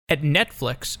At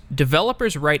Netflix,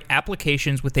 developers write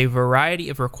applications with a variety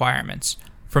of requirements,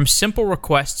 from simple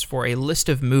requests for a list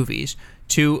of movies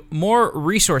to more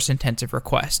resource-intensive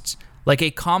requests, like a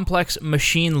complex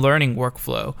machine learning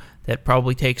workflow that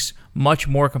probably takes much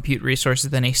more compute resources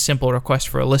than a simple request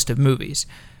for a list of movies.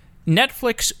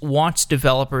 Netflix wants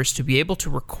developers to be able to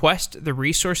request the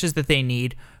resources that they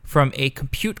need from a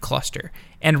compute cluster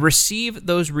and receive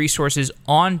those resources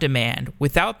on demand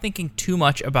without thinking too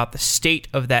much about the state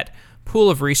of that pool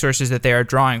of resources that they are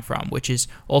drawing from, which is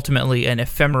ultimately an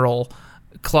ephemeral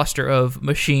cluster of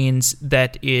machines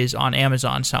that is on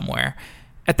Amazon somewhere.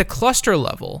 At the cluster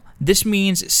level, this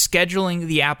means scheduling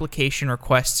the application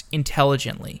requests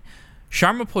intelligently.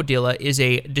 Sharma Podila is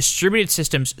a distributed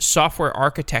systems software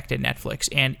architect at Netflix,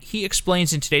 and he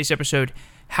explains in today's episode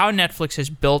how Netflix has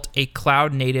built a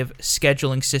cloud-native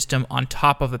scheduling system on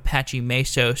top of Apache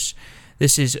Mesos.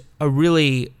 This is a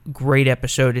really great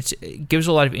episode. It gives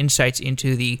a lot of insights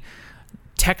into the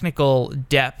technical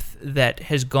depth that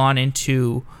has gone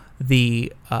into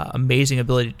the amazing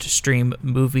ability to stream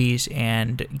movies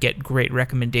and get great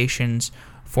recommendations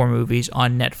for movies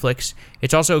on Netflix.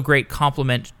 It's also a great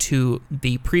complement to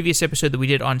the previous episode that we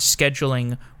did on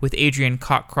scheduling with Adrian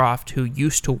Cockcroft, who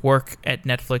used to work at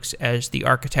Netflix as the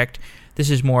architect. This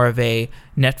is more of a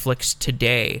Netflix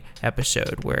Today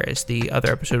episode, whereas the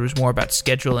other episode was more about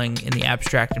scheduling in the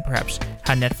abstract and perhaps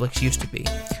how Netflix used to be.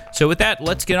 So with that,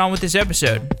 let's get on with this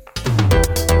episode.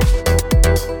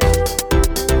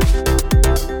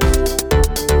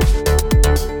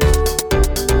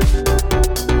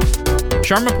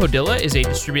 Sharma Podila is a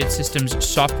distributed systems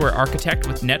software architect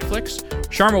with Netflix.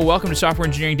 Sharma, welcome to Software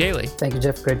Engineering Daily. Thank you,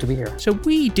 Jeff. Great to be here. So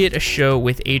we did a show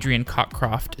with Adrian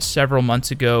Cockcroft several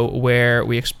months ago where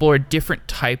we explored different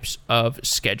types of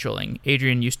scheduling.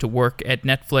 Adrian used to work at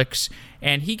Netflix,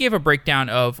 and he gave a breakdown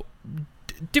of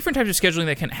different types of scheduling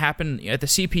that can happen at the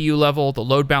CPU level, the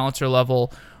load balancer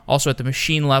level, also at the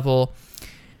machine level.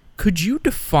 Could you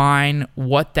define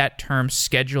what that term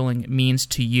scheduling means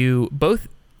to you, both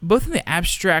in the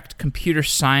abstract computer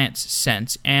science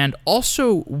sense and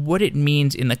also what it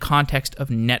means in the context of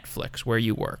Netflix, where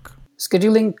you work?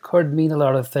 Scheduling could mean a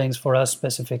lot of things. For us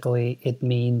specifically, it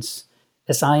means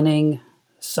assigning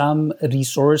some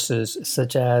resources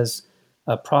such as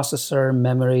a processor,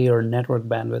 memory, or network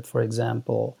bandwidth, for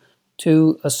example,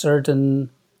 to a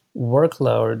certain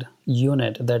workload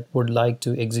unit that would like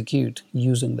to execute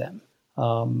using them.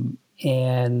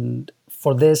 And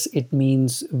for this, it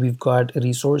means we've got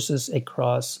resources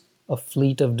across a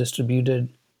fleet of distributed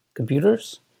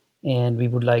computers, and we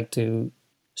would like to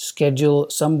schedule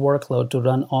some workload to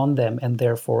run on them and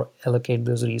therefore allocate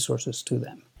those resources to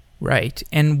them. Right.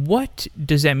 And what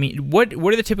does that mean? What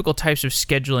are the typical types of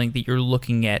scheduling that you're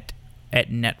looking at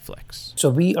Netflix? So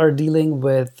we are dealing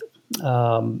with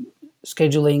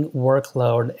scheduling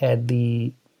workload at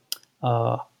the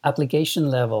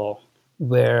application level,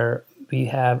 where we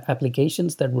have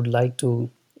applications that would like to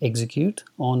execute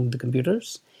on the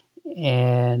computers.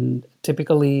 And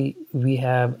typically we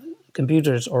have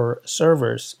computers or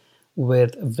servers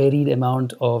with varied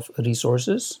amount of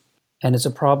resources. And it's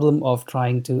a problem of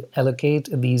trying to allocate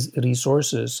these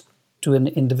resources to an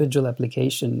individual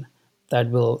application that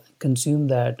will consume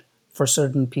that for a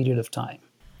certain period of time.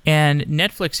 And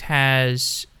Netflix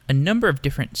has a number of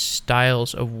different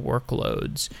styles of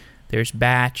workloads. There's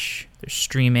batch, there's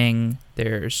streaming,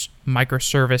 there's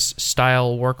microservice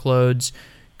style workloads.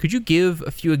 Could you give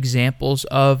a few examples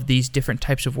of these different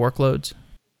types of workloads?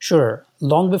 Sure.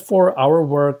 Long before our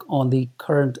work on the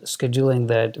current scheduling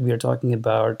that we are talking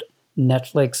about,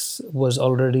 Netflix was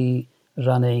already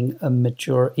running a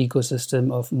mature ecosystem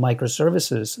of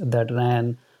microservices that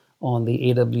ran on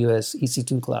the AWS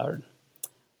EC2 cloud.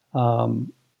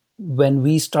 When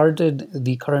we started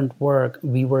the current work,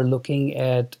 we were looking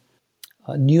at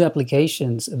new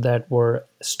applications that were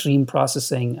stream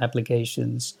processing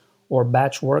applications or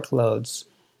batch workloads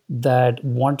that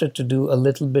wanted to do a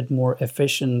little bit more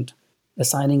efficient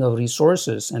assigning of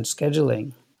resources and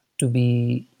scheduling to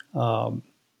be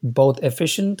both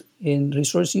efficient in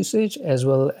resource usage as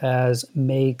well as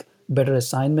make better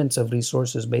assignments of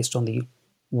resources based on the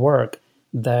work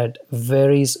that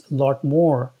varies a lot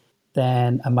more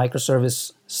than a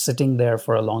microservice sitting there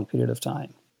for a long period of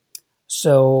time.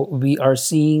 So we are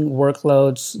seeing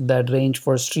workloads that range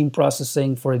for stream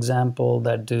processing, for example,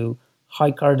 that do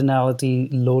high cardinality,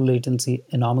 low latency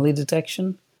anomaly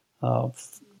detection,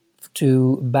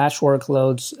 to batch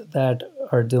workloads that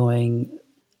are doing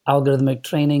algorithmic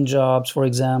training jobs, for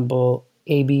example,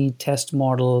 A/B test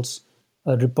models,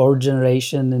 report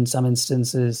generation in some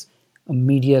instances,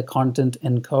 media content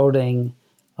encoding,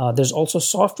 There's also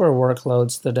software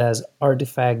workloads that has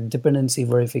artifact dependency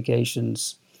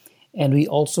verifications. And we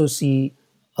also see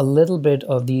a little bit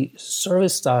of the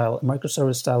service style,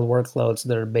 microservice style workloads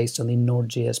that are based on the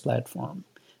Node.js platform.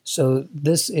 So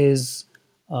this is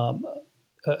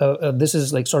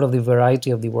like sort of the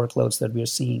variety of the workloads that we're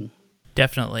seeing.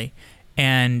 Definitely.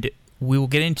 And we will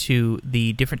get into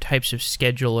the different types of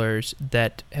schedulers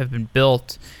that have been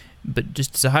built. But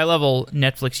just as a high level,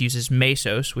 Netflix uses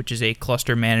Mesos, which is a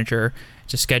cluster manager.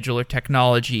 It's a scheduler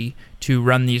technology to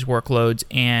run these workloads.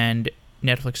 And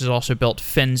Netflix has also built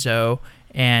Finzo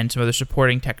and some other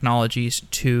supporting technologies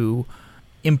to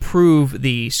improve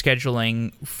the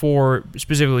scheduling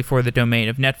specifically for the domain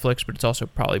of Netflix, but it's also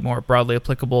probably more broadly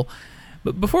applicable.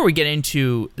 But before we get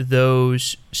into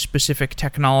those specific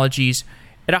technologies,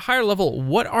 at a higher level,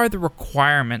 what are the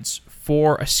requirements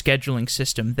for a scheduling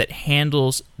system that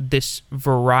handles this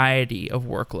variety of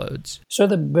workloads? So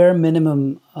the bare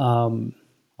minimum,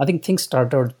 I think things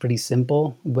start out pretty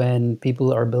simple when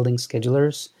people are building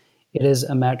schedulers. It is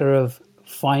a matter of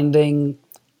finding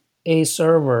a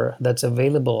server that's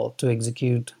available to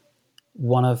execute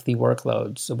one of the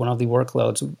workloads. So one of the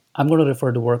workloads, I'm going to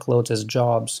refer to workloads as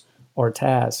jobs or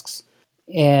tasks.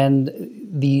 And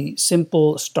the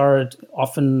simple start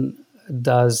often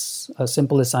does a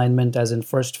simple assignment as in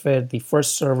first fit, the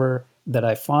first server that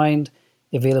I find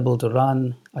available to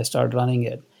run, I start running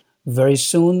it. Very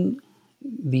soon,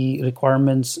 the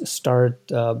requirements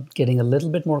start getting a little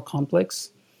bit more complex.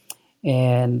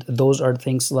 And those are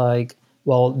things like,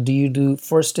 well, do you do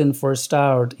first in, first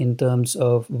out in terms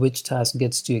of which task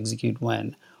gets to execute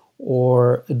when?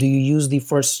 Or do you use the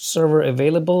first server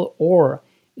available? Or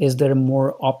is there a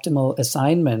more optimal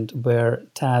assignment where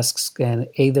tasks can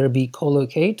either be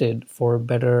co-located for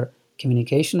better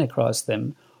communication across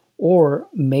them, or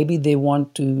maybe they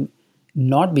want to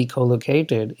not be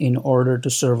co-located in order to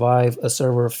survive a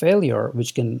server failure,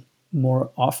 which can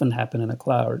more often happen in a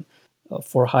cloud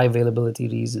for high availability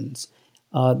reasons.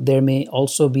 There may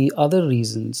also be other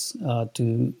reasons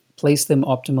to place them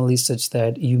optimally such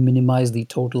that you minimize the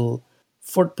total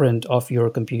footprint of your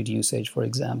compute usage, for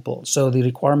example. So the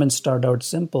requirements start out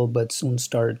simple, but soon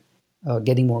start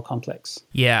getting more complex.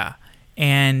 Yeah.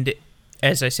 And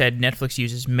as I said, Netflix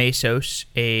uses Mesos,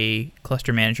 a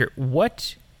cluster manager.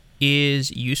 What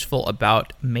is useful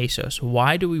about Mesos?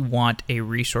 Why do we want a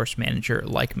resource manager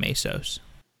like Mesos?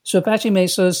 So Apache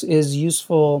Mesos is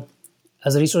useful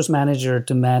as a resource manager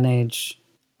to manage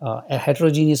a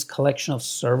heterogeneous collection of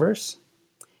servers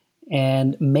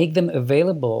and make them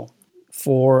available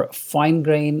for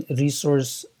fine-grained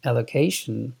resource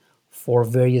allocation for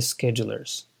various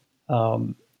schedulers.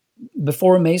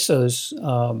 Before Mesos,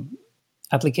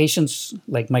 applications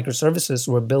like microservices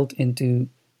were built into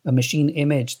a machine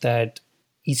image that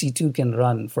EC2 can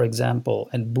run, for example,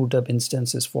 and boot up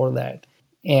instances for that.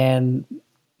 And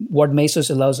what Mesos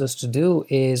allows us to do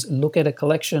is look at a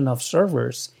collection of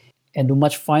servers and do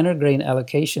much finer grain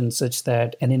allocation such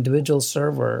that an individual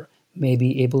server may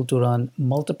be able to run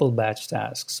multiple batch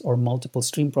tasks or multiple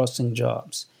stream processing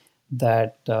jobs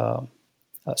that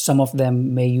some of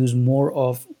them may use more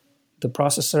of the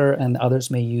processor and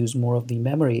others may use more of the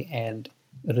memory and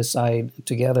reside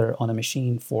together on a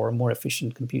machine for more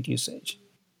efficient compute usage.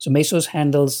 So Mesos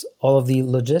handles all of the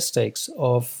logistics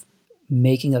of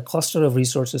making a cluster of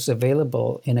resources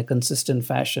available in a consistent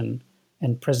fashion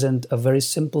and present a very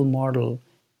simple model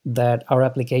that our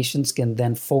applications can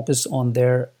then focus on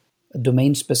their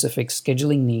domain-specific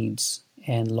scheduling needs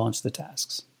and launch the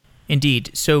tasks.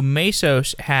 Indeed. So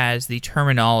Mesos has the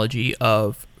terminology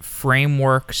of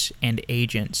frameworks and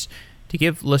agents. To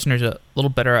give listeners a little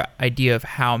better idea of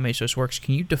how Mesos works,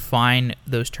 can you define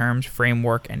those terms,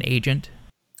 framework and agent?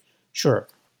 Sure.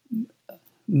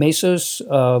 Mesos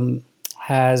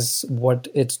has what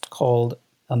it's called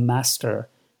a master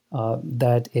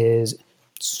that is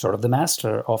sort of the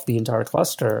master of the entire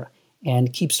cluster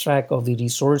and keeps track of the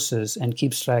resources and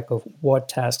keeps track of what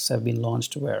tasks have been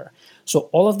launched where. So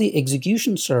all of the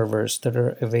execution servers that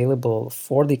are available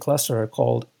for the cluster are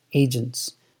called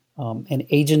agents. An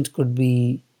agent could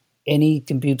be any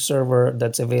compute server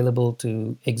that's available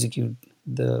to execute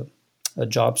the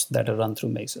jobs that are run through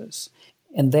Mesos.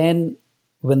 And then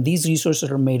when these resources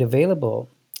are made available,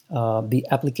 the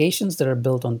applications that are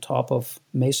built on top of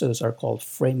Mesos are called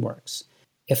frameworks.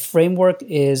 A framework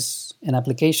is an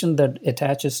application that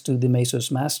attaches to the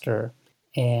Mesos master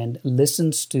and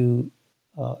listens to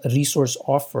resource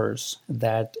offers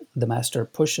that the master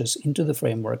pushes into the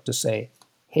framework to say,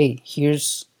 hey,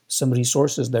 here's some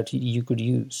resources that you could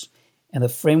use. And the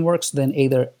frameworks then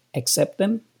either accept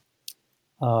them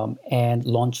and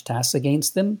launch tasks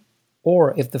against them,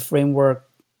 or if the framework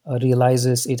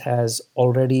realizes it has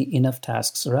already enough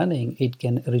tasks running, it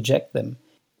can reject them.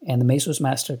 And the Mesos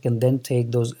master can then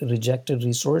take those rejected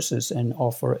resources and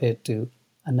offer it to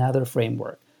another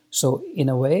framework. So, in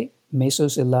a way,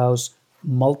 Mesos allows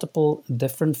multiple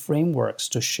different frameworks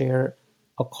to share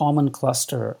a common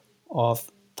cluster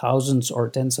of thousands or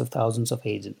tens of thousands of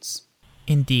agents.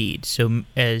 Indeed. So,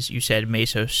 as you said,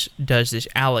 Mesos does this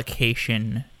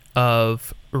allocation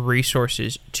of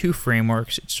resources to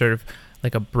frameworks. It's sort of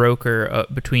like a broker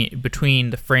between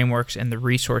the frameworks and the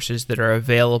resources that are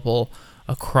available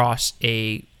across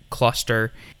a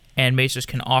cluster. And Mesos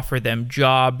can offer them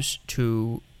jobs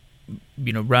to,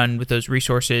 run with those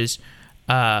resources,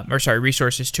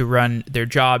 resources to run their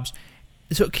jobs.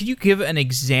 So, could you give an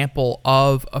example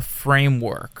of a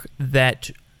framework that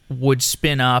would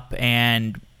spin up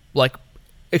and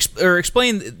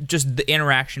explain just the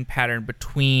interaction pattern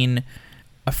between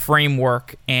a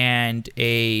framework and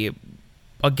a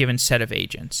given set of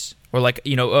agents, or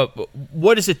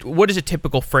what is a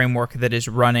typical framework that is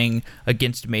running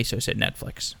against Mesos at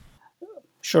Netflix?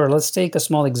 Sure. Let's take a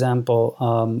small example.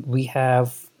 We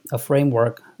have a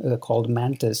framework called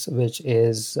Mantis, which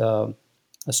is a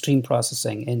stream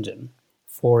processing engine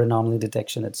for anomaly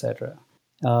detection, etc.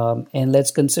 And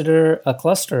let's consider a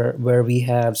cluster where we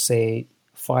have, say,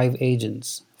 5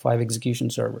 agents, 5 execution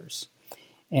servers.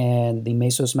 And the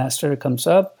Mesos master comes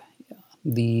up,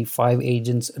 the 5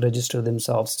 agents register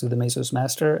themselves to the Mesos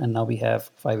master, and now we have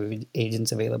 5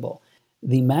 agents available.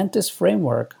 The Mantis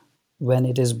framework, when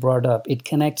it is brought up, it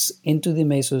connects into the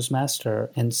Mesos master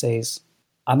and says,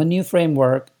 I'm a new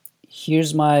framework,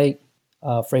 here's my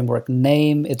framework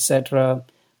name, etc.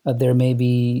 There may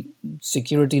be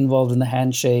security involved in the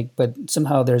handshake, but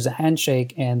somehow there's a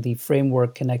handshake and the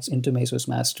framework connects into Mesos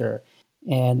master.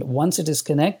 And once it is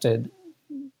connected,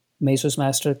 Mesos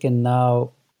master can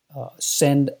now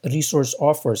send resource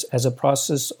offers as a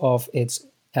process of its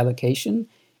allocation.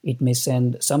 It may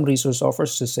send some resource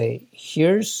offers to say,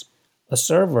 here's a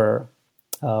server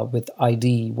with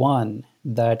ID 1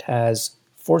 that has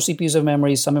 4 CPUs of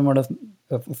memory, some amount of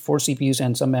 4 CPUs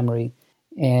and some memory.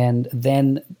 And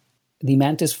then the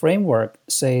Mantis framework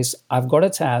says, I've got a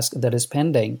task that is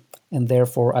pending, and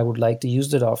therefore I would like to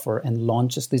use that offer, and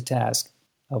launches the task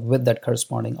with that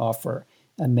corresponding offer.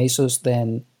 And Mesos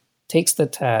then takes the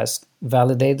task,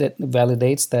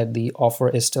 validates that the offer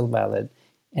is still valid,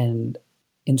 and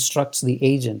instructs the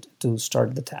agent to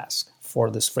start the task for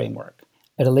this framework.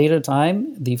 At a later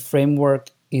time, the framework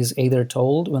is either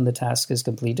told when the task is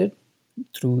completed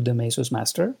through the Mesos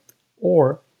master,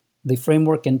 or the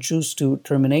framework can choose to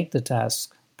terminate the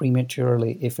task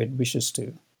prematurely if it wishes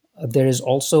to. There is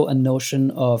also a notion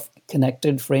of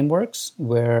connected frameworks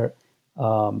where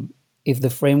if the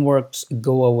frameworks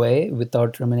go away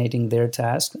without terminating their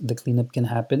task, the cleanup can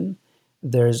happen.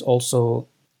 There's also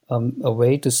a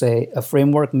way to say a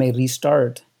framework may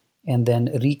restart and then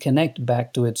reconnect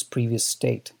back to its previous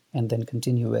state and then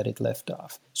continue where it left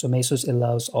off. So Mesos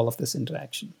allows all of this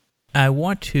interaction. I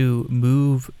want to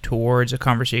move towards a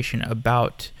conversation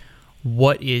about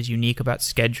what is unique about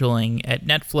scheduling at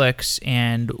Netflix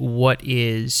and what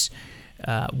is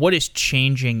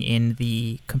changing in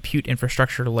the compute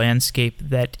infrastructure landscape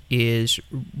that is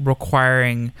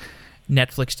requiring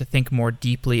Netflix to think more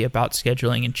deeply about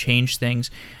scheduling and change things.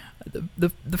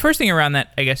 The first thing around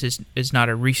that, I guess, is not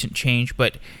a recent change,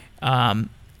 but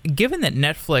given that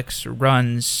Netflix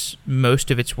runs most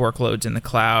of its workloads in the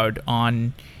cloud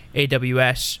on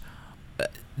AWS,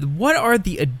 what are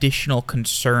the additional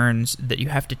concerns that you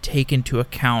have to take into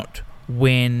account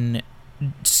when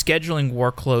scheduling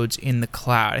workloads in the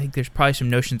cloud? I think there's probably some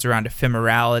notions around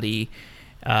ephemerality.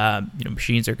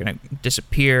 Machines are going to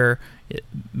disappear.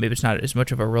 Maybe it's not as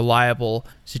much of a reliable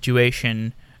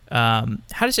situation. How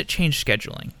does it change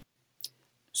scheduling?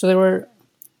 So there were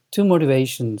 2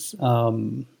 motivations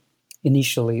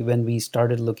initially when we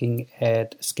started looking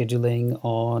at scheduling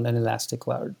on an Elastic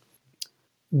Cloud.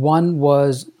 One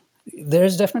was,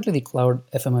 there's definitely the cloud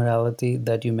ephemerality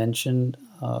that you mentioned.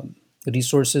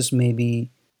 Resources may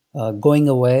be going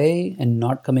away and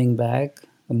not coming back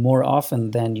more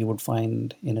often than you would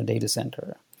find in a data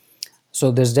center. So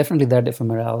there's definitely that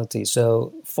ephemerality.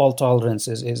 So fault tolerance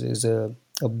is a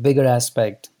bigger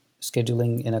aspect,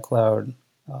 scheduling in a cloud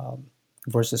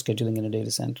versus scheduling in a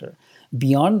data center.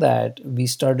 Beyond that, we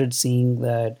started seeing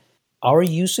that our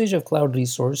usage of cloud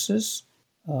resources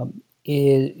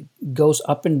it goes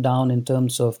up and down in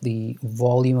terms of the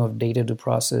volume of data to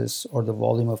process or the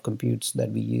volume of computes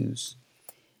that we use.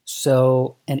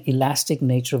 So an elastic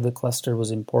nature of the cluster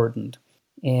was important.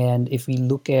 And if we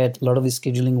look at a lot of the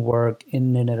scheduling work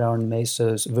in and around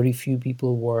Mesos, very few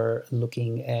people were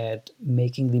looking at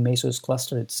making the Mesos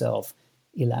cluster itself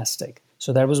elastic.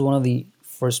 So that was one of the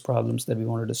first problems that we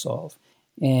wanted to solve.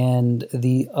 And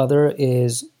the other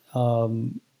is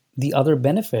the other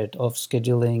benefit of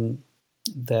scheduling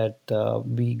that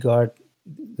we got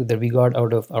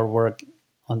out of our work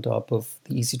on top of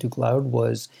the EC2 cloud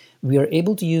was we are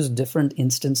able to use different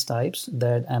instance types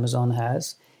that Amazon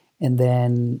has and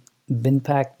then bin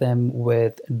pack them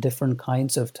with different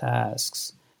kinds of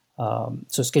tasks.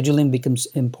 So scheduling becomes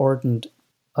important.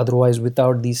 Otherwise,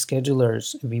 without these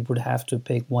schedulers, we would have to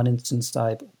pick one instance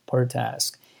type per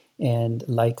task and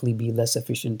likely be less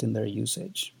efficient in their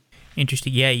usage.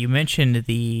 Interesting. Yeah, you mentioned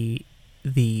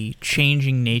the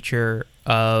changing nature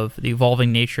of the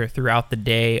evolving nature throughout the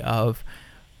day of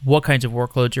what kinds of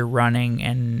workloads you're running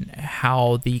and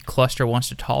how the cluster wants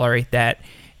to tolerate that.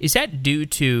 Is that due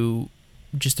to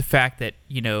just the fact that,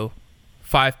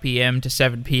 5 p.m. to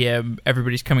 7 p.m.,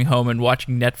 everybody's coming home and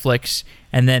watching Netflix,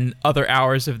 and then other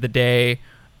hours of the day,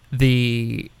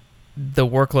 the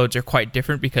workloads are quite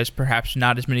different because perhaps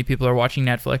not as many people are watching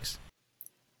Netflix?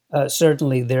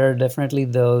 Certainly, there are definitely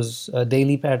those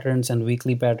daily patterns and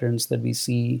weekly patterns that we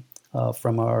see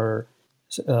from our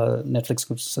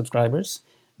Netflix subscribers.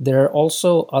 There are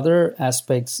also other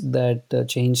aspects that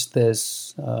change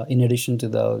this in addition to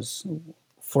those.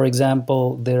 For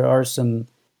example, there are some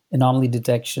anomaly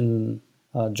detection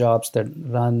jobs that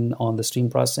run on the stream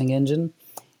processing engine.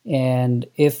 And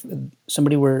if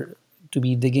somebody were to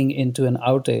be digging into an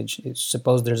outage,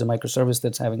 suppose there's a microservice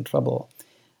that's having trouble,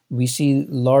 we see a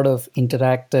lot of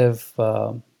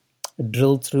interactive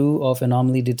drill through of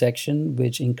anomaly detection,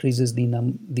 which increases the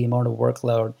amount of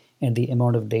workload and the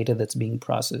amount of data that's being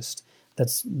processed.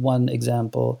 That's one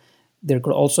example. There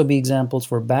could also be examples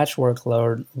for batch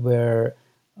workload where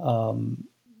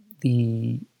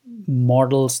the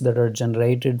models that are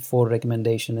generated for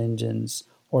recommendation engines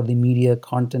or the media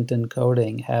content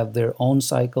encoding have their own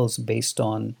cycles based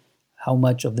on how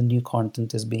much of the new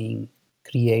content is being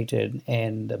created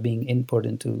and being input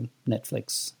into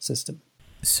Netflix system.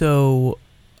 So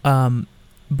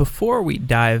before we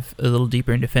dive a little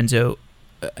deeper into Fenzo,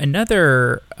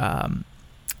 another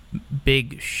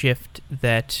big shift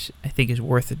that I think is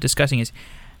worth discussing is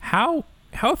how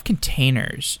have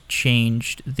containers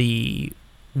changed the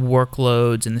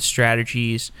workloads and the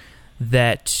strategies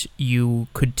that you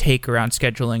could take around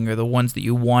scheduling, or the ones that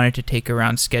you wanted to take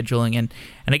around scheduling? And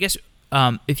I guess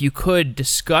if you could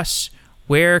discuss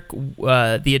where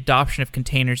the adoption of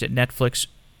containers at Netflix,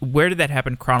 where did that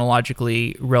happen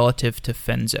chronologically relative to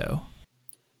Fenzo?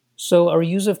 So our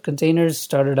use of containers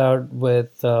started out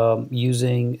with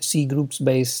using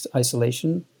cgroups-based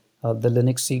isolation, the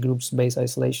Linux cgroups-based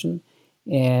isolation,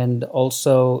 and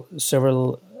also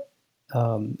several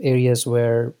areas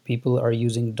where people are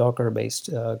using Docker-based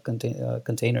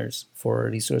containers for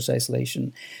resource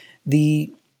isolation.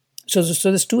 So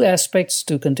there's two aspects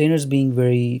to containers being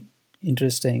very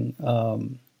interesting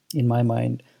in my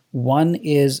mind. One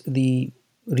is the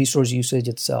resource usage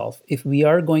itself. If we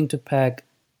are going to pack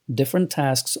different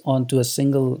tasks onto a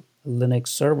single Linux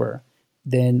server,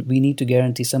 then we need to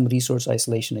guarantee some resource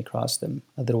isolation across them.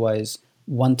 Otherwise,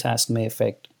 one task may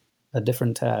affect a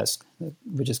different task,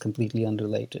 which is completely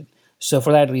unrelated. So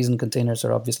for that reason, containers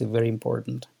are obviously very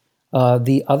important.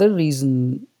 The other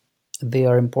reason they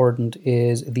are important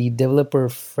is the developer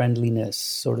friendliness,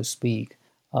 so to speak.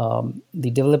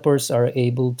 The developers are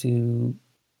able to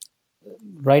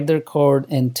write their code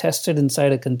and test it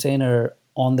inside a container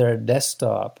on their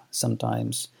desktop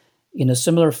sometimes in a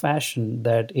similar fashion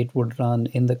that it would run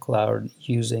in the cloud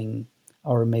using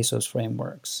our Mesos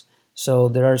frameworks. So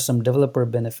there are some developer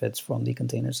benefits from the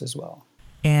containers as well.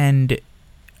 And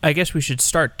I guess we should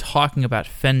start talking about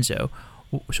Fenzo.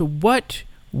 So what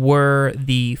were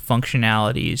the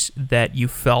functionalities that you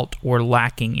felt were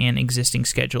lacking in existing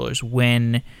schedulers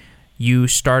when you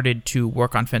started to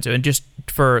work on Fenzo? And just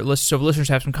so listeners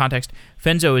have some context,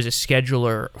 Fenzo is a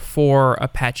scheduler for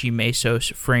Apache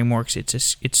Mesos frameworks.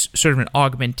 It's sort of an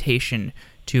augmentation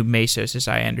to Mesos, as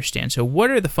I understand. So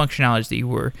what are the functionalities that you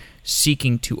were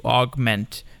seeking to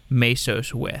augment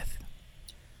Mesos with?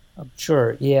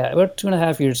 Sure. Yeah. About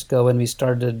 2.5 years ago, when we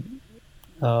started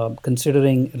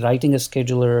considering writing a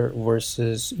scheduler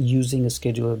versus using a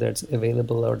scheduler that's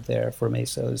available out there for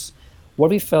Mesos, what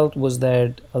we felt was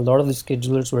that a lot of the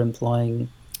schedulers were employing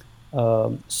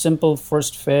simple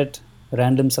first fit,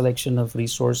 random selection of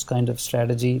resource kind of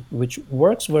strategy, which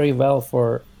works very well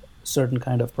for certain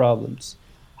kind of problems.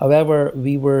 However,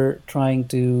 we were trying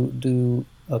to do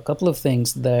a couple of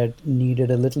things that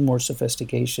needed a little more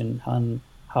sophistication on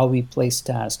how we place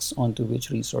tasks onto which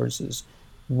resources.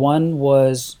 One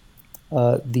was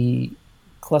the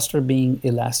cluster being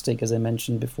elastic, as I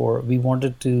mentioned before. We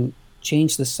wanted to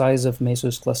change the size of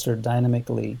Mesos cluster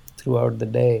dynamically throughout the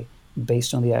day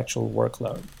based on the actual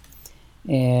workload.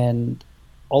 And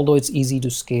although it's easy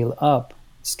to scale up,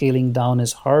 scaling down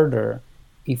is harder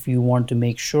if you want to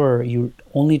make sure you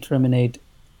only terminate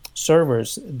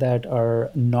servers that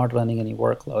are not running any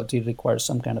workloads. It requires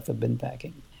some kind of a bin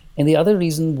packing. And the other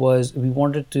reason was we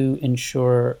wanted to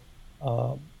ensure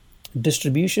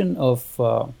distribution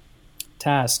of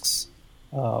tasks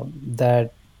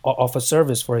that of a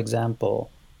service, for example,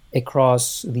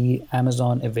 across the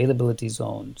Amazon availability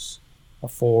zones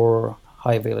for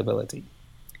high availability.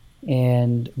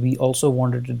 And we also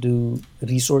wanted to do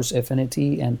resource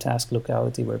affinity and task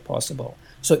locality where possible.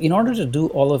 So in order to do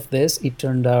all of this, it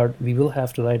turned out we will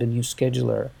have to write a new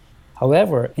scheduler.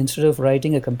 However, instead of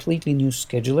writing a completely new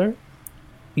scheduler,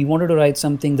 we wanted to write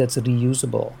something that's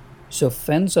reusable. So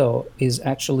Fenzo is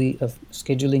actually a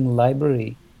scheduling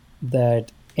library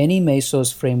that any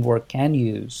Mesos framework can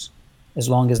use as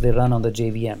long as they run on the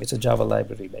JVM. It's a Java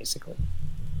library, basically.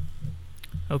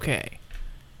 Okay.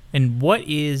 And what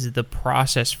is the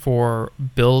process for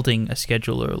building a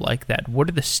scheduler like that? What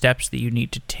are the steps that you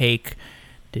need to take?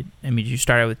 Did you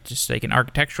start out with just like an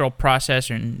architectural process,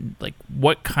 and like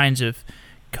what kinds of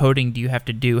coding do you have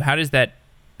to do? How does that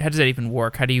even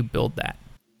work? How do you build that?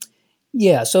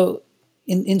 Yeah, so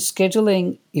in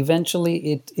scheduling,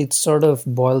 eventually it sort of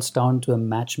boils down to a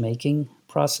matchmaking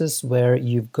process where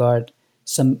you've got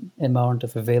some amount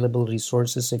of available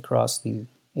resources across the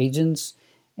agents,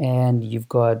 and you've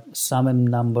got some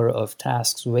number of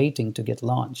tasks waiting to get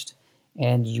launched,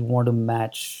 and you want to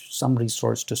match some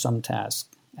resource to some task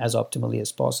as optimally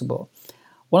as possible.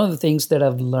 One of the things that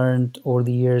I've learned over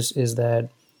the years is that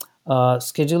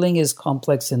scheduling is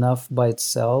complex enough by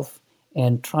itself,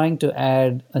 and trying to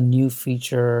add a new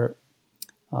feature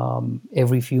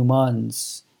every few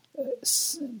months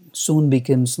soon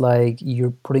becomes like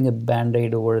you're putting a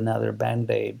Band-Aid over another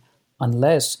Band-Aid,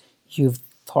 unless you've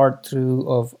thought through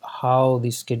of how the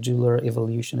scheduler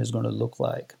evolution is going to look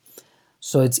like.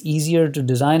 So it's easier to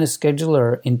design a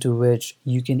scheduler into which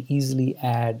you can easily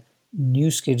add new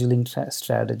scheduling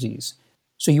strategies.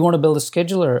 So you want to build a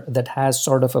scheduler that has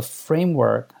sort of a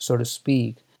framework, so to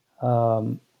speak,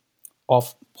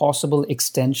 of possible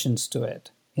extensions to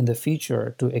it in the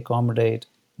future to accommodate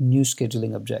new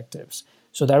scheduling objectives.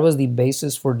 So that was the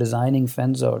basis for designing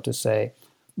Fenzo, to say,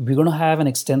 we're going to have an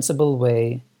extensible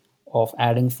way of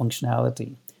adding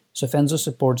functionality. So Fenzo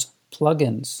supports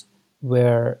plugins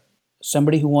where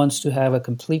somebody who wants to have a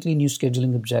completely new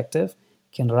scheduling objective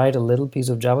can write a little piece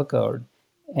of Java code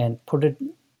and put it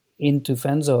into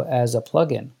Fenzo as a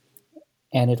plugin,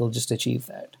 and it'll just achieve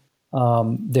that.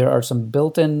 There are some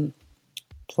built-in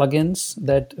plugins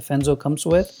that Fenzo comes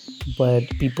with, but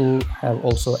people have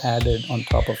also added on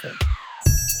top of it.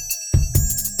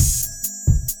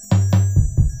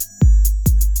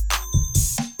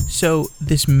 So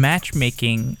this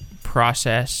matchmaking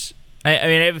process, I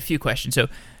have a few questions. So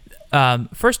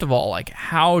first of all, like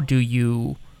how do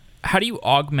you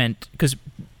augment, because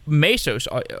Mesos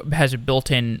has a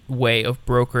built-in way of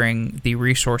brokering the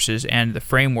resources and the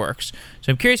frameworks.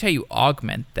 So I'm curious how you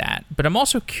augment that. But I'm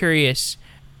also curious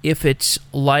if it's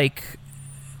like,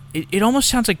 it almost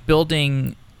sounds like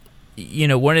building,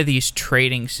 one of these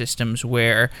trading systems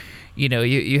where,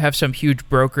 you have some huge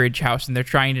brokerage house and they're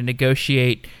trying to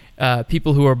negotiate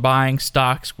people who are buying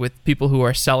stocks with people who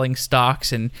are selling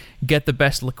stocks and get the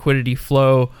best liquidity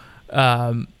flow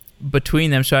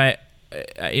between them. So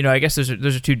I guess those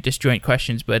are two disjoint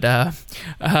questions, but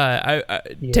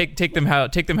take them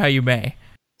how you may.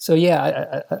 So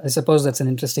yeah, I suppose that's an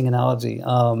interesting analogy.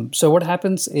 So what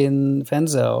happens in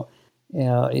Fenzo,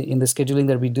 in the scheduling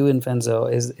that we do in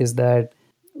Fenzo, is that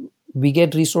we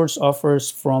get resource offers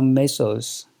from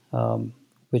Mesos,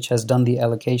 which has done the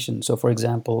allocation. So for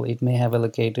example, it may have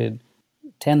allocated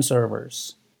 10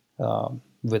 servers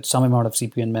with some amount of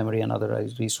CPU and memory and other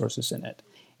resources in it.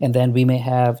 And then we may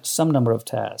have some number of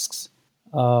tasks.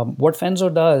 What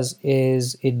Fenzo does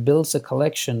is it builds a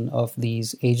collection of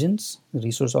these agents,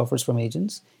 resource offers from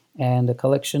agents, and a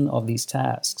collection of these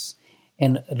tasks,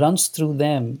 and runs through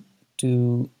them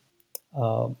to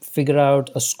figure out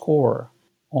a score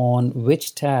on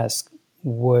which task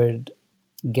would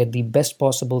get the best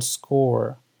possible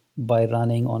score by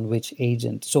running on which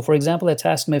agent. So for example, a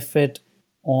task may fit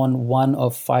on one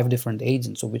of 5 different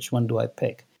agents. So which one do I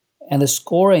pick? And the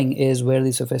scoring is where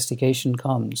the sophistication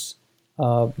comes.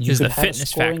 You could the have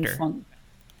fitness factor.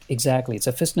 Exactly. It's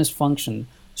a fitness function.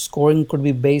 Scoring could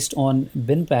be based on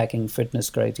bin packing fitness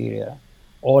criteria.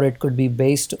 or it could be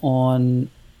based on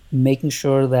making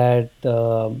sure that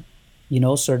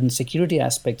certain security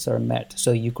aspects are met.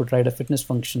 So you could write a fitness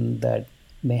function that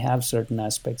may have certain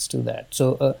aspects to that.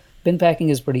 So bin packing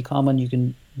is pretty common. You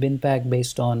can bin pack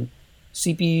based on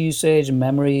CPU usage,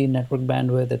 memory, network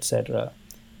bandwidth, etc.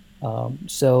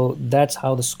 So that's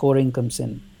how the scoring comes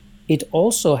in. It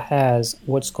also has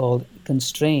what's called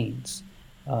constraints.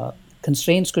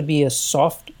 Constraints could be a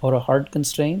soft or a hard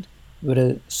constraint, where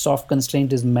a soft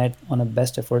constraint is met on a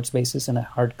best efforts basis and a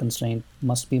hard constraint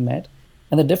must be met.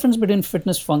 And the difference between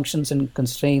fitness functions and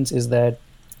constraints is that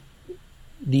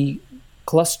the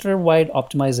cluster-wide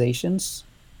optimizations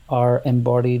are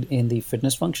embodied in the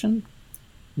fitness function,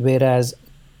 whereas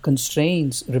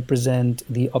constraints represent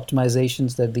the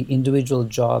optimizations that the individual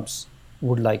jobs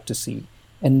would like to see.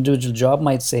 An individual job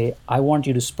might say, I want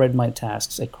you to spread my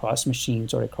tasks across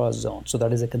machines or across zones. So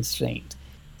that is a constraint.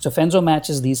 So Fenzo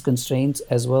matches these constraints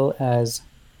as well as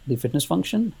the fitness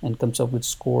function and comes up with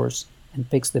scores and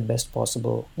picks the best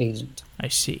possible agent. I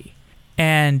see.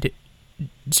 And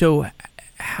so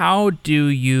how do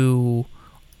you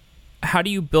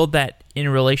build that in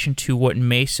relation to what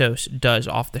Mesos does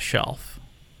off the shelf?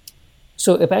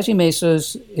 So Apache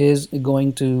Mesos is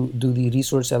going to do the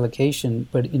resource allocation,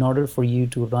 but in order for you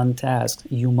to run tasks,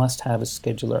 you must have a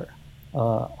scheduler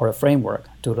or a framework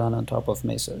to run on top of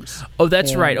Mesos. Oh,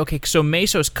 that's right. Okay, so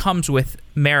Mesos comes with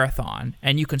Marathon,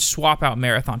 and you can swap out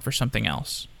Marathon for something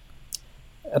else.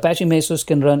 Apache Mesos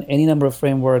can run any number of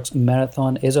frameworks.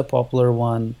 Marathon is a popular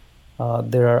one.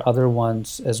 There are other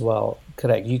ones as well.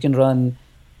 Correct. You can run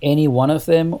any one of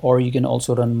them, or you can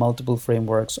also run multiple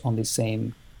frameworks on the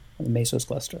same Mesos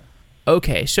cluster.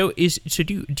 Okay, so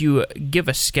do you give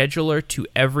a scheduler to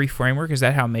every framework? Is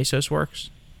that how Mesos works?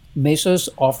 Mesos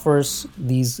offers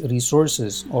these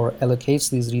resources or allocates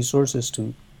these resources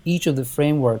to each of the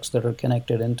frameworks that are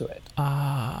connected into it.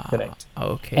 Correct.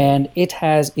 Okay. And it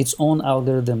has its own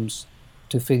algorithms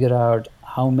to figure out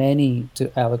how many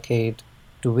to allocate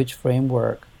to which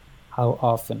framework, how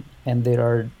often. And there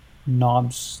are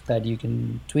knobs that you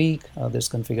can tweak. There's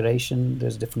configuration,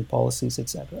 there's different policies,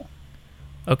 etc.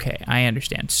 Okay, I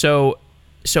understand. So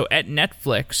at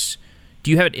Netflix,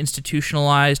 do you have it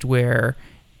institutionalized where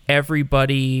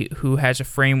everybody who has a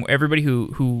everybody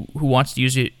who wants to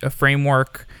use a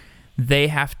framework, they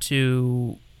have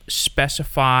to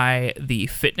specify the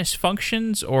fitness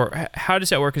functions, or how does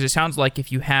that work? Because it sounds like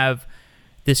if you have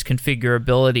this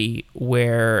configurability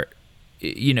where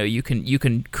you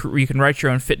can write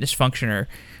your own fitness function or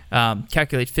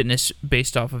calculate fitness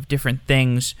based off of different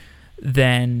things,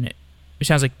 then it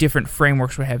sounds like different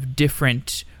frameworks would have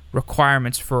different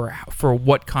requirements for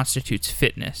what constitutes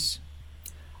fitness.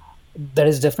 That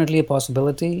is definitely a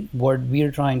possibility. What we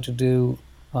are trying to do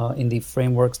in the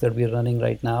frameworks that we are running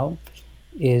right now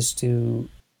is to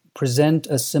present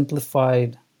a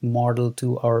simplified model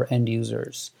to our end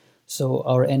users. So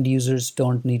our end users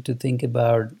don't need to think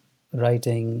about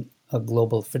writing a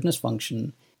global fitness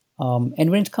function.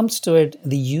 And when it comes to it,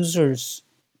 the users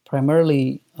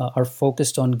primarily are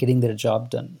focused on getting their job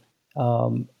done.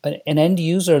 An end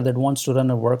user that wants to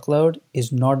run a workload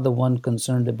is not the one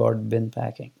concerned about bin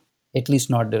packing, at least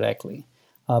not directly.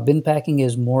 Bin packing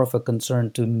is more of a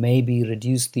concern to maybe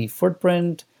reduce the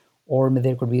footprint, or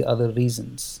there could be other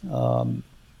reasons.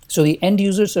 So the end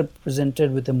users are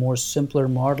presented with a more simpler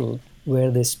model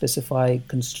where they specify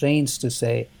constraints to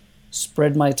say,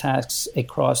 spread my tasks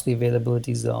across the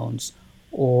availability zones,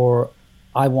 or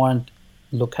I want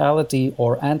locality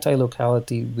or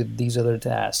anti-locality with these other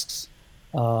tasks,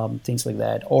 things like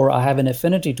that. Or I have an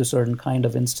affinity to certain kind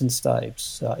of instance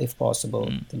types, if possible,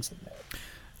 things like that.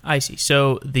 I see.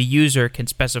 So the user can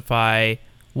specify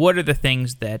what are the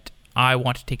things that I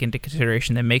want to take into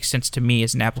consideration that makes sense to me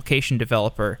as an application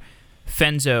developer.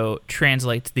 Fenzo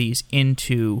translates these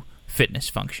into fitness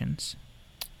functions.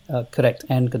 Correct,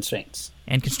 and constraints.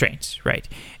 And constraints, right.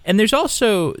 And there's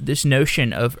also this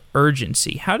notion of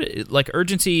urgency.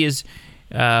 Urgency is,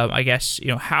 I guess,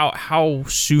 how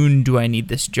soon do I need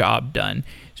this job done?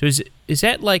 So is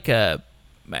that like a,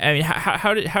 I mean,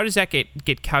 how does that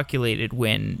get calculated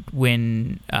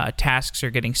when tasks are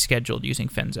getting scheduled using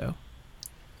Fenzo?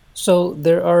 So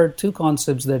there are two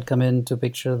concepts that come into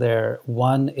picture there.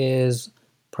 One is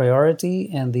priority,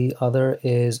 and the other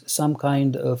is some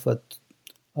kind of a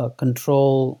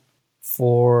control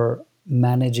for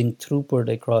managing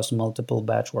throughput across multiple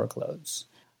batch workloads.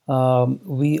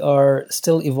 We are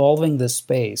still evolving this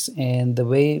space, and the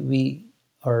way we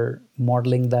are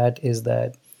modeling that is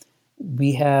that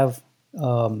we have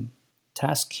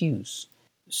task queues.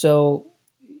 So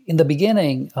in the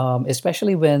beginning,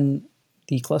 especially when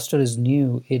the cluster is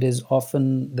new, it is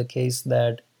often the case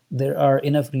that there are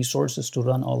enough resources to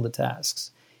run all the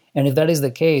tasks. And if that is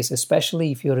the case,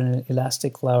 especially if you're in an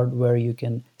elastic cloud where you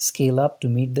can scale up to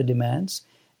meet the demands,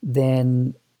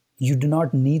 then you do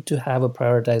not need to have a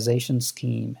prioritization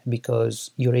scheme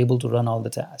because you're able to run all the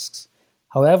tasks.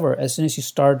 However, as soon as you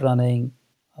start running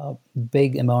a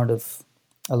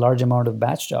large amount of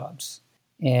batch jobs,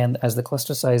 and as the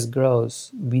cluster size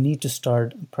grows, we need to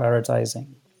start prioritizing.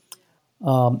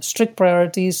 Strict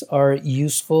priorities are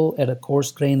useful at a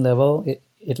coarse grain level,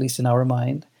 at least in our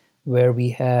mind, where we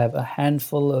have a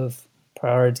handful of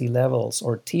priority levels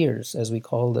or tiers, as we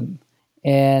call them.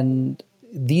 And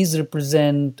these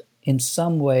represent, in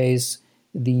some ways,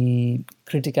 the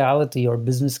criticality or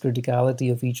business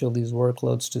criticality of each of these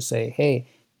workloads to say, hey,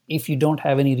 if you don't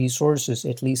have any resources,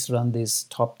 at least run this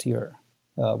top tier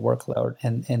workload.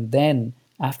 And then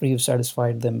after you've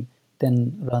satisfied them,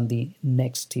 then run the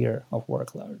next tier of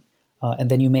workload. And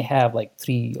then you may have like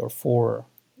 3 or 4,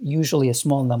 usually a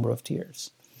small number of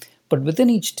tiers. But within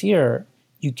each tier,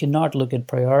 you cannot look at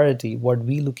priority. What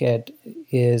we look at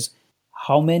is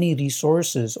how many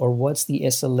resources or what's the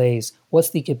SLAs,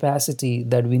 what's the capacity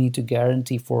that we need to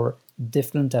guarantee for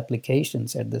different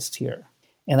applications at this tier.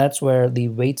 And that's where the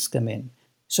weights come in.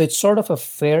 So it's sort of a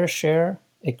fair share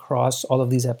across all of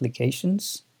these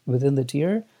applications within the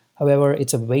tier. However,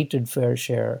 it's a weighted fair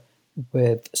share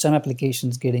with some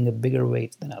applications getting a bigger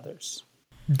weight than others.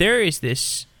 There is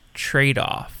this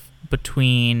trade-off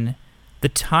between the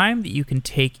time that you can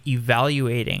take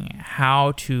evaluating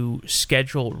how to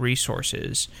schedule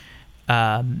resources,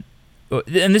 and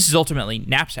this is ultimately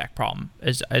knapsack problem,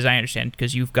 as I understand,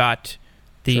 because you've got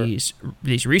these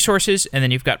resources, and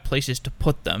then you've got places to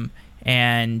put them,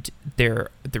 and the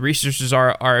resources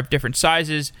are of different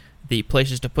sizes. The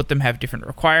places to put them have different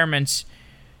requirements.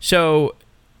 So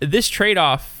this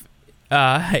trade-off,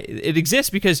 it exists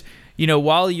because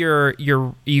while you're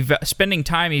spending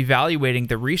time evaluating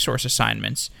the resource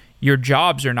assignments, your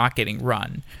jobs are not getting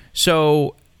run.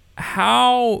 So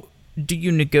how do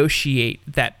you negotiate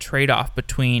that trade-off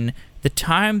between the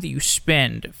time that you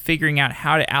spend figuring out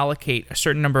how to allocate a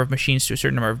certain number of machines to a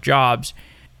certain number of jobs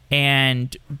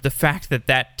and the fact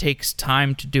that takes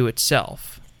time to do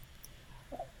itself?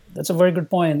 That's a very good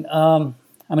point. I'm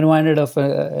reminded of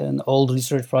an old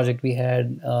research project we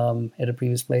had at a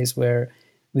previous place where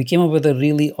we came up with a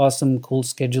really awesome, cool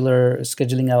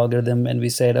scheduling algorithm, and we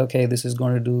said, okay, this is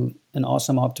going to do an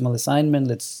awesome optimal assignment.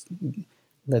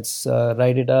 Let's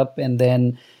write it up, and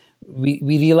then we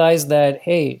realized that,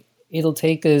 hey, it'll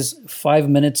take us 5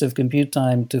 minutes of compute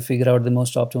time to figure out the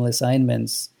most optimal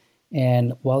assignments.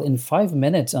 And while in 5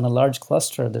 minutes on a large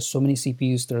cluster, there's so many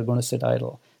CPUs that are going to sit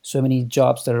idle, so many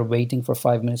jobs that are waiting for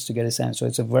 5 minutes to get assigned. So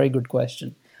it's a very good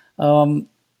question.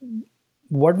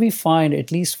 What we find,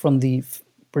 at least from the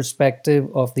perspective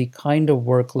of the kind of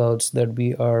workloads that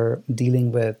we are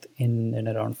dealing with in and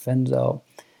around Fenzo,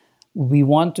 we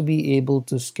want to be able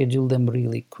to schedule them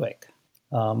really quick.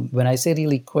 When I say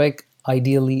really quick,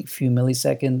 ideally few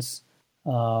milliseconds,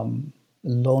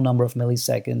 low number of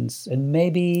milliseconds, and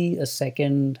maybe a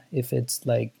second if it's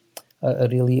like a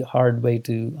really hard way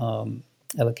to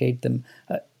allocate them.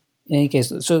 In any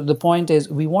case, so the point is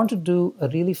we want to do a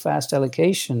really fast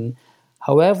allocation.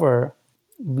 However,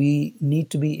 we need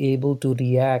to be able to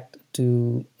react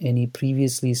to any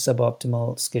previously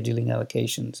suboptimal scheduling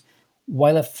allocations.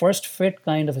 While a first fit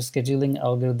kind of a scheduling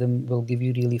algorithm will give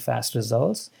you really fast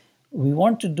results, we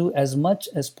want to do as much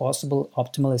as possible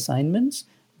optimal assignments,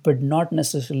 but not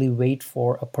necessarily wait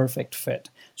for a perfect fit.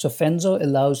 So Fenzo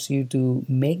allows you to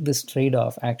make this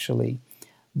trade-off actually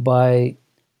by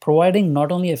providing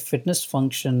not only a fitness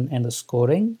function and the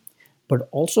scoring, but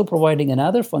also providing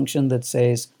another function that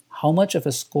says how much of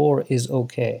a score is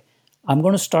okay. I'm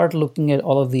going to start looking at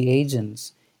all of the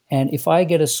agents, and if I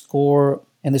get a score,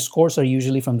 and the scores are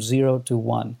usually from 0 to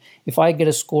 1, if I get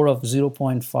a score of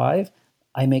 0.5,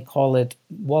 I may call it,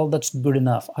 well, that's good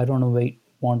enough. I don't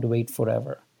want to wait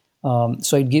forever.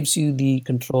 So it gives you the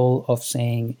control of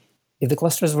saying, if the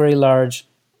cluster is very large,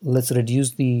 let's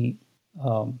reduce the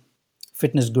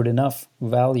fitness good enough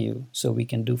value so we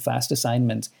can do fast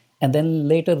assignments and then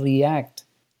later react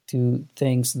to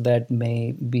things that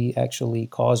may be actually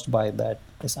caused by that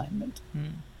assignment.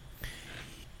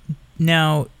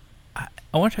 Now,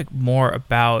 I want to talk more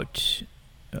about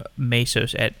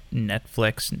Mesos at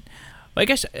Netflix. I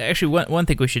guess actually one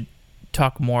thing we should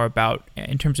talk more about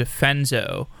in terms of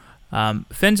Fenzo.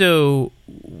 Fenzo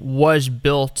was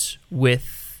built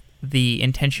with the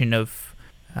intention of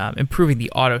improving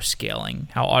the auto-scaling,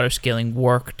 how auto-scaling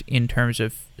worked in terms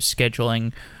of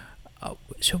scheduling.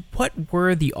 So what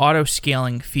were the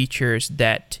auto-scaling features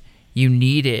that you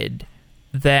needed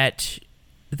that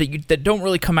don't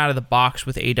really come out of the box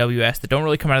with AWS, that don't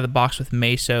really come out of the box with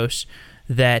Mesos,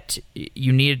 that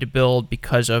you needed to build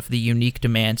because of the unique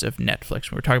demands of Netflix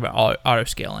when we're talking about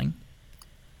auto-scaling?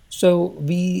 So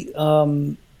we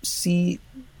see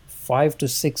 5 to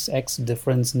 6x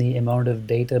difference in the amount of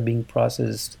data being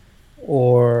processed,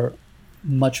 or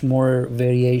much more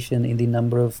variation in the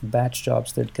number of batch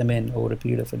jobs that come in over a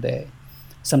period of a day.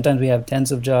 Sometimes we have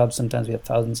tens of jobs, sometimes we have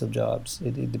thousands of jobs.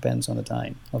 It depends on the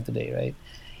time of the day, right?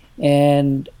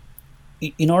 And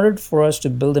in order for us to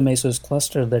build a Mesos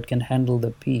cluster that can handle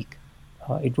the peak,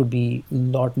 it would be a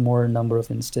lot more number of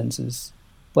instances.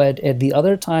 But at the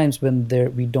other times when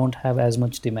we don't have as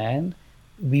much demand,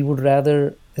 we would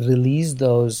rather release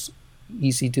those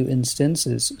EC2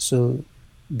 instances so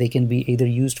they can be either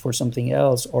used for something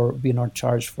else or we're not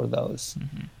charged for those.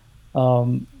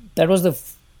 That was the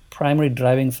primary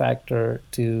driving factor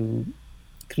to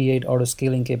create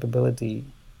auto-scaling capability.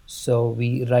 So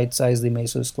we right-sized the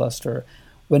Mesos cluster.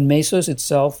 When Mesos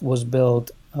itself was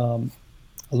built, a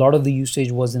lot of the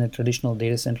usage was in a traditional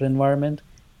data center environment,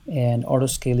 and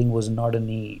auto-scaling was not a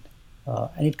need.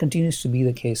 And it continues to be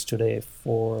the case today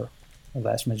for a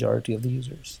vast majority of the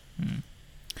users.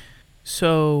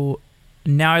 So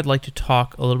now I'd like to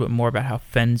talk a little bit more about how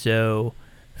Fenzo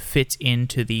fits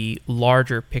into the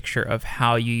larger picture of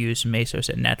how you use Mesos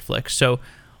at Netflix. So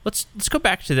let's go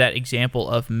back to that example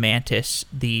of Mantis,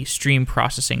 the stream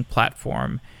processing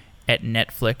platform at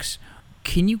Netflix.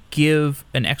 Can you give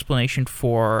an explanation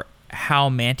for how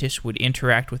Mantis would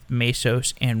interact with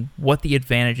Mesos and what the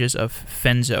advantages of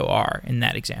Fenzo are in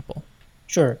that example?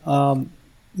 Sure.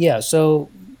 So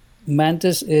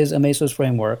Mantis is a Mesos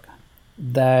framework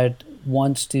that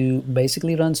wants to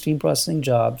basically run stream processing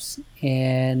jobs,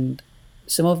 and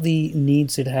some of the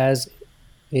needs it has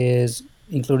is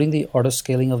including the auto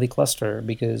scaling of the cluster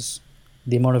because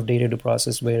the amount of data to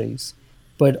process varies,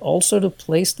 but also to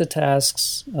place the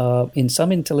tasks in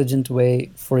some intelligent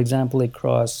way, for example,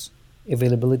 across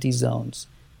availability zones.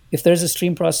 If there's a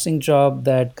stream processing job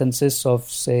that consists of,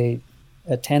 say,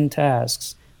 10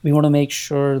 tasks, we want to make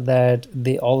sure that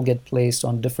they all get placed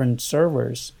on different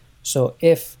servers. So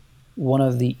if one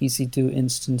of the EC2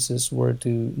 instances were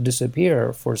to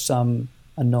disappear for some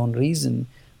unknown reason,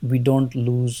 we don't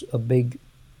lose a big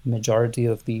majority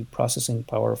of the processing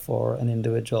power for an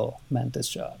individual Mantis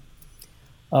job.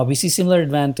 We see similar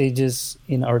advantages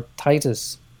in our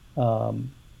Titus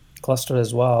cluster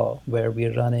as well, where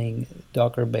we're running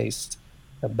Docker-based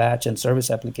batch and service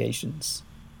applications.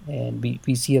 And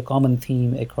we see a common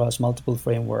theme across multiple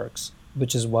frameworks,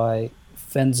 which is why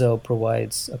Fenzo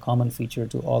provides a common feature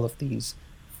to all of these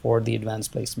for the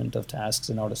advanced placement of tasks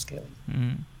and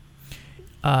auto-scaling.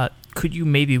 Could you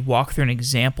maybe walk through an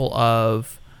example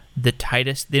of the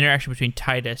interaction between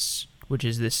Titus, which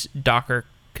is this Docker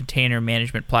container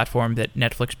management platform that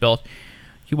Netflix built? Can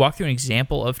you walk through an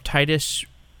example of Titus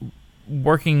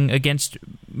working against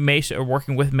Mesos or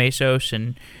working with Mesos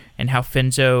and how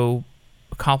Fenzo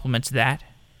complements that?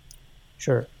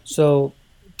 Sure. So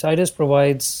Titus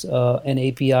provides an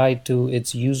API to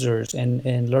its users, and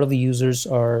a lot of the users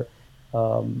are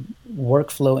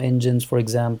workflow engines. For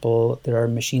example, there are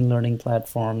machine learning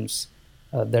platforms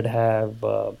that have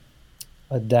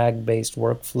a DAG-based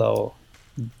workflow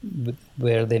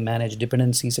where they manage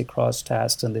dependencies across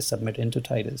tasks and they submit into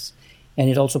Titus. And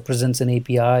it also presents an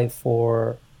API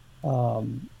for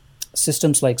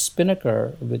systems like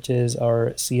Spinnaker, which is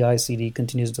our CI/CD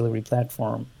continuous delivery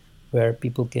platform, where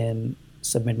people can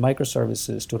submit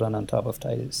microservices to run on top of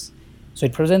Titus. So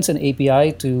it presents an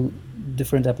API to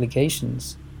different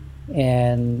applications,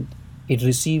 and it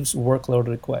receives workload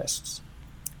requests.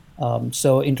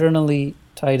 So internally,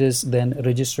 Titus then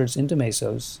registers into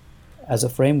Mesos as a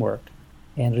framework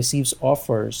and receives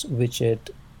offers, which it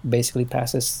basically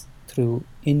passes through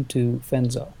into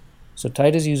Fenzo. So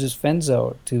Titus uses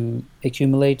Fenzo to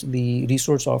accumulate the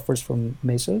resource offers from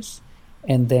Mesos,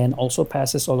 and then also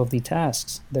passes all of the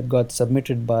tasks that got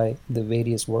submitted by the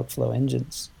various workflow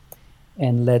engines,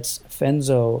 and lets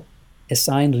Fenzo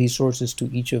assign resources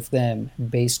to each of them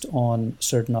based on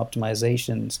certain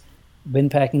optimizations. Bin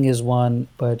packing is one,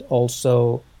 but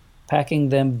also packing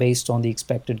them based on the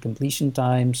expected completion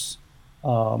times.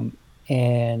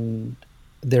 And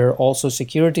there are also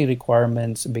security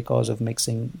requirements because of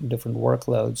mixing different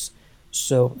workloads.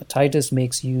 So Titus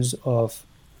makes use of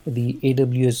the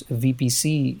AWS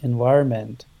VPC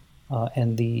environment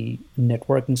and the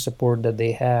networking support that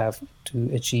they have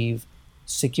to achieve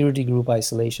security group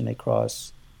isolation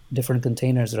across different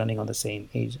containers running on the same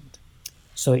agent.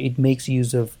 So it makes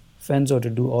use of Fenzo to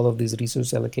do all of these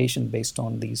resource allocation based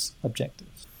on these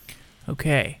objectives.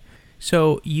 Okay.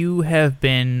 So you have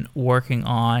been working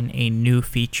on a new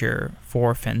feature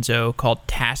for Fenzo called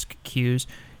task queues.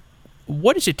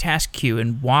 What is a task queue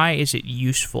and why is it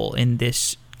useful in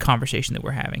this conversation that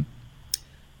we're having?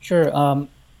 Sure.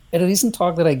 At a recent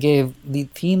talk that I gave, the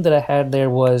theme that I had there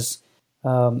was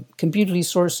compute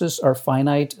resources are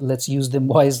finite, let's use them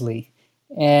wisely.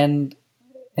 And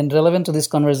relevant to this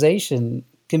conversation,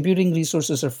 computing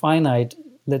resources are finite,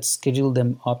 let's schedule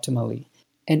them optimally.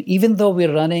 And even though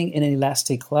we're running in an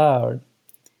elastic cloud,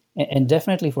 and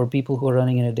definitely for people who are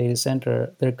running in a data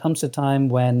center, there comes a time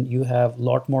when you have a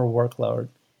lot more workload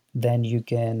than you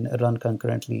can run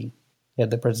concurrently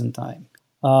at the present time.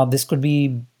 This could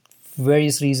be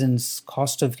various reasons: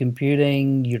 cost of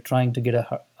computing, you're trying to get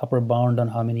a upper bound on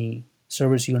how many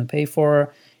servers you want to pay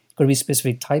for. It could be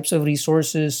specific types of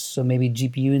resources, so maybe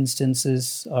GPU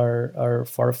instances are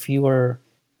far fewer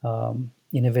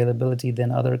in availability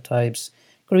than other types.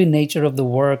 Could be nature of the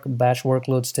work. Batch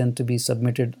workloads tend to be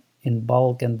submitted in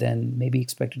bulk and then maybe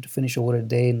expected to finish over a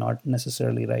day, not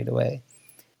necessarily right away.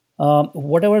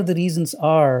 Whatever the reasons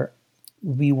are,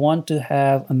 we want to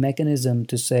have a mechanism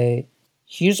to say,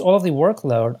 here's all of the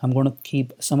workload, I'm going to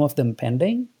keep some of them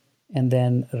pending and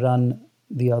then run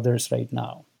the others right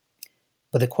now.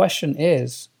 But the question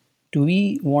is, do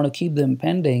we want to keep them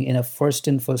pending in a first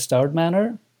in, first out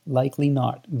manner? Likely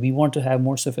not. We want to have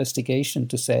more sophistication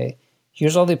to say,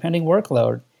 here's all the pending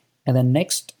workload, and the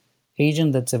next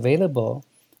agent that's available,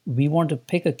 we want to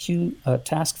pick a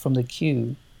task from the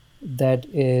queue that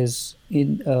is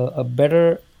in a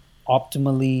better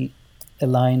optimally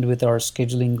aligned with our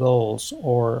scheduling goals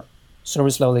or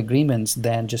service level agreements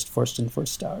than just first in,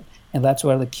 first out. And that's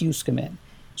where the queues come in.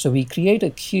 So we create a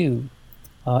queue.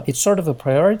 It's sort of a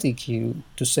priority queue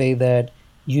to say that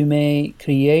you may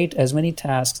create as many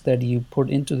tasks that you put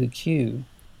into the queue,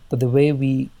 but the way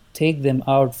we take them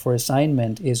out for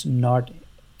assignment is not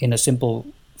in a simple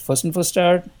first in, first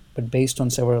out, but based on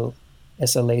several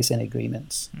SLAs and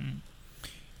agreements.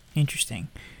 Interesting.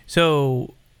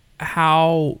 So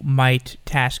how might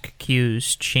task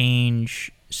queues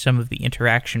change some of the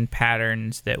interaction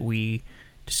patterns that we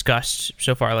discussed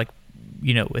so far, like,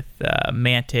 with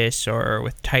Mantis or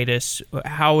with Titus?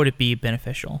 How would it be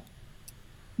beneficial?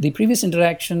 The previous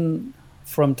interaction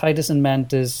from Titus and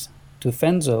Mantis to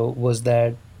Fenzo was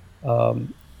that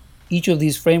each of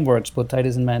these frameworks, both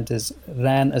Titus and Mantis,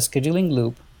 ran a scheduling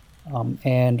loop,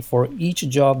 and for each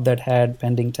job that had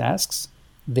pending tasks,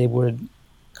 they would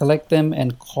collect them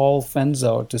and call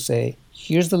Fenzo to say,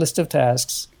 here's the list of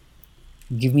tasks,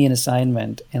 give me an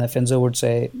assignment. And Fenzo would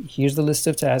say, here's the list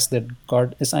of tasks that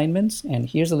got assignments, and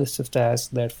here's the list of tasks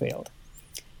that failed.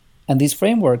 And these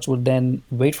frameworks would then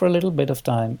wait for a little bit of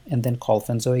time and then call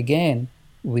Fenzo again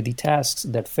with the tasks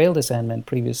that failed assignment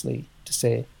previously to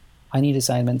say, I need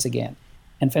assignments again.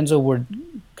 And Fenzo would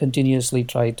continuously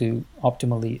try to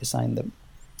optimally assign them.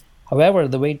 However,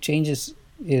 the way it changes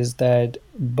is that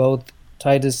both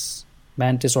Titus,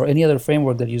 Mantis, or any other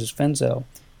framework that uses Fenzo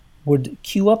would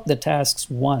queue up the tasks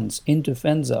once into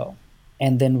Fenzo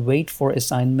and then wait for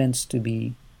assignments to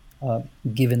be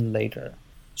given later.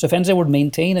 So Fenzo would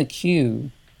maintain a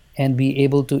queue and be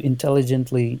able to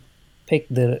intelligently pick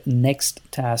the next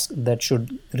task that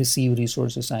should receive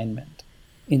resource assignment,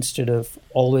 instead of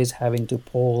always having to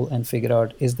poll and figure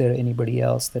out, is there anybody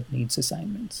else that needs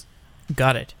assignments?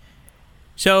 Got it.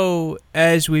 So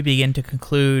as we begin to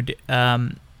conclude,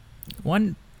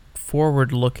 one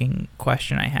forward-looking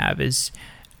question I have is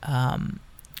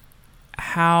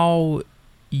how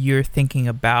you're thinking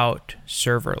about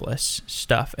serverless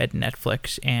stuff at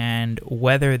Netflix and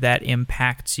whether that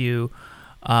impacts you.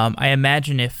 I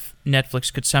imagine if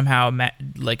Netflix could somehow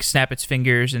snap its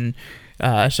fingers and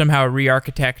somehow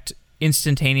re-architect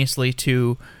instantaneously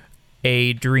to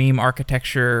a dream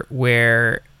architecture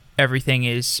where everything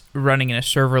is running in a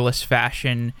serverless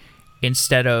fashion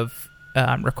instead of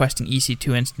requesting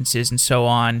EC2 instances and so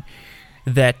on,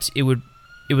 that it would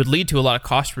lead to a lot of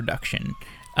cost reduction.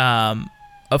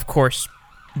 Of course,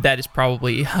 that is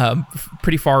probably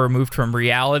pretty far removed from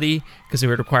reality because it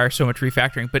would require so much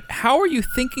refactoring. But how are you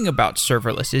thinking about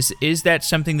serverless? Is that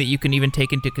something that you can even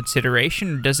take into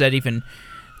consideration? Or does it even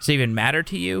matter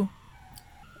to you?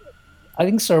 I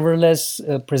think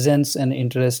serverless presents an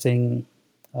interesting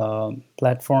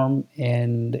platform,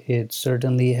 and it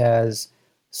certainly has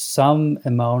some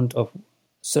amount of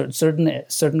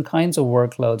certain kinds of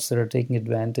workloads that are taking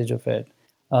advantage of it.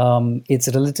 It's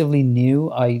relatively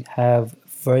new. I have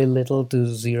very little to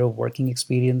zero working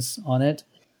experience on it.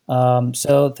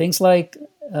 So things like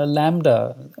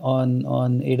Lambda on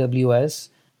AWS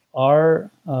are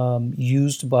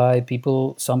used by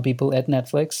people, some people at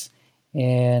Netflix,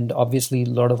 and obviously a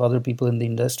lot of other people in the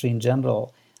industry in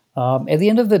general. At the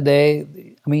end of the day,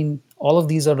 I mean, all of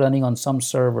these are running on some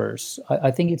servers.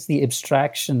 I think it's the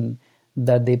abstraction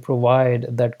that they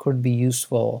provide that could be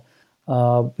useful.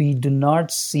 We do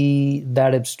not see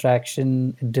that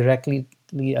abstraction directly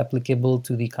applicable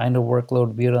to the kind of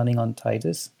workload we're running on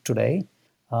Titus today.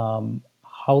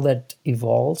 How that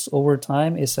evolves over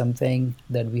time is something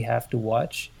that we have to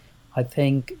watch. I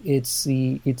think it's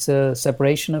a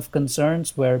separation of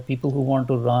concerns where people who want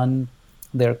to run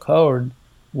their code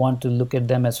want to look at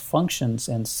them as functions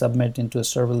and submit into a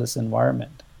serverless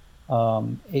environment.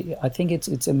 I think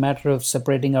it's a matter of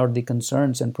separating out the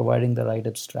concerns and providing the right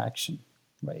abstraction,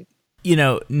 right?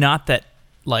 Not that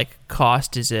like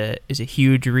cost is a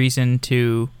huge reason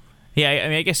to. Yeah, I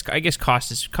mean, I guess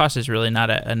cost is really not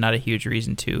a huge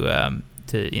reason to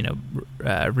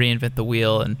reinvent the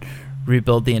wheel and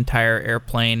rebuild the entire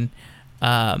airplane.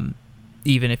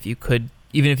 Even if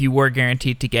you were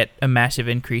guaranteed to get a massive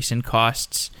increase in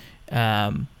costs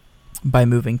by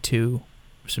moving to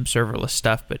some serverless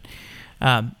stuff. But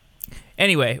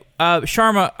anyway,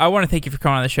 Sharma, I want to thank you for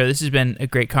coming on the show. This has been a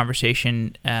great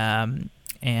conversation, and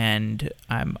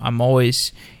I'm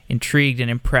always intrigued and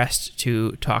impressed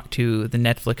to talk to the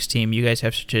Netflix team. You guys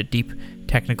have such a deep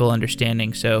technical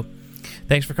understanding. So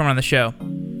thanks for coming on the show.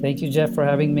 Thank you, Jeff, for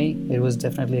having me. It was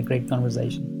definitely a great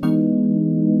conversation.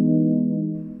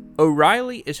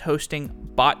 O'Reilly is hosting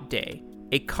Bot Day,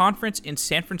 a conference in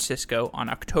San Francisco on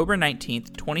October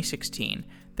 19th, 2016,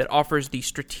 that offers the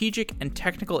strategic and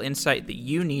technical insight that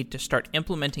you need to start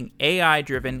implementing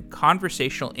AI-driven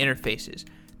conversational interfaces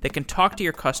that can talk to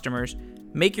your customers,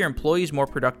 make your employees more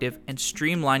productive, and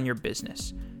streamline your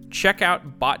business. Check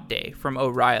out Bot Day from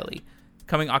O'Reilly,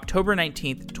 coming October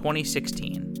 19th,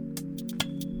 2016.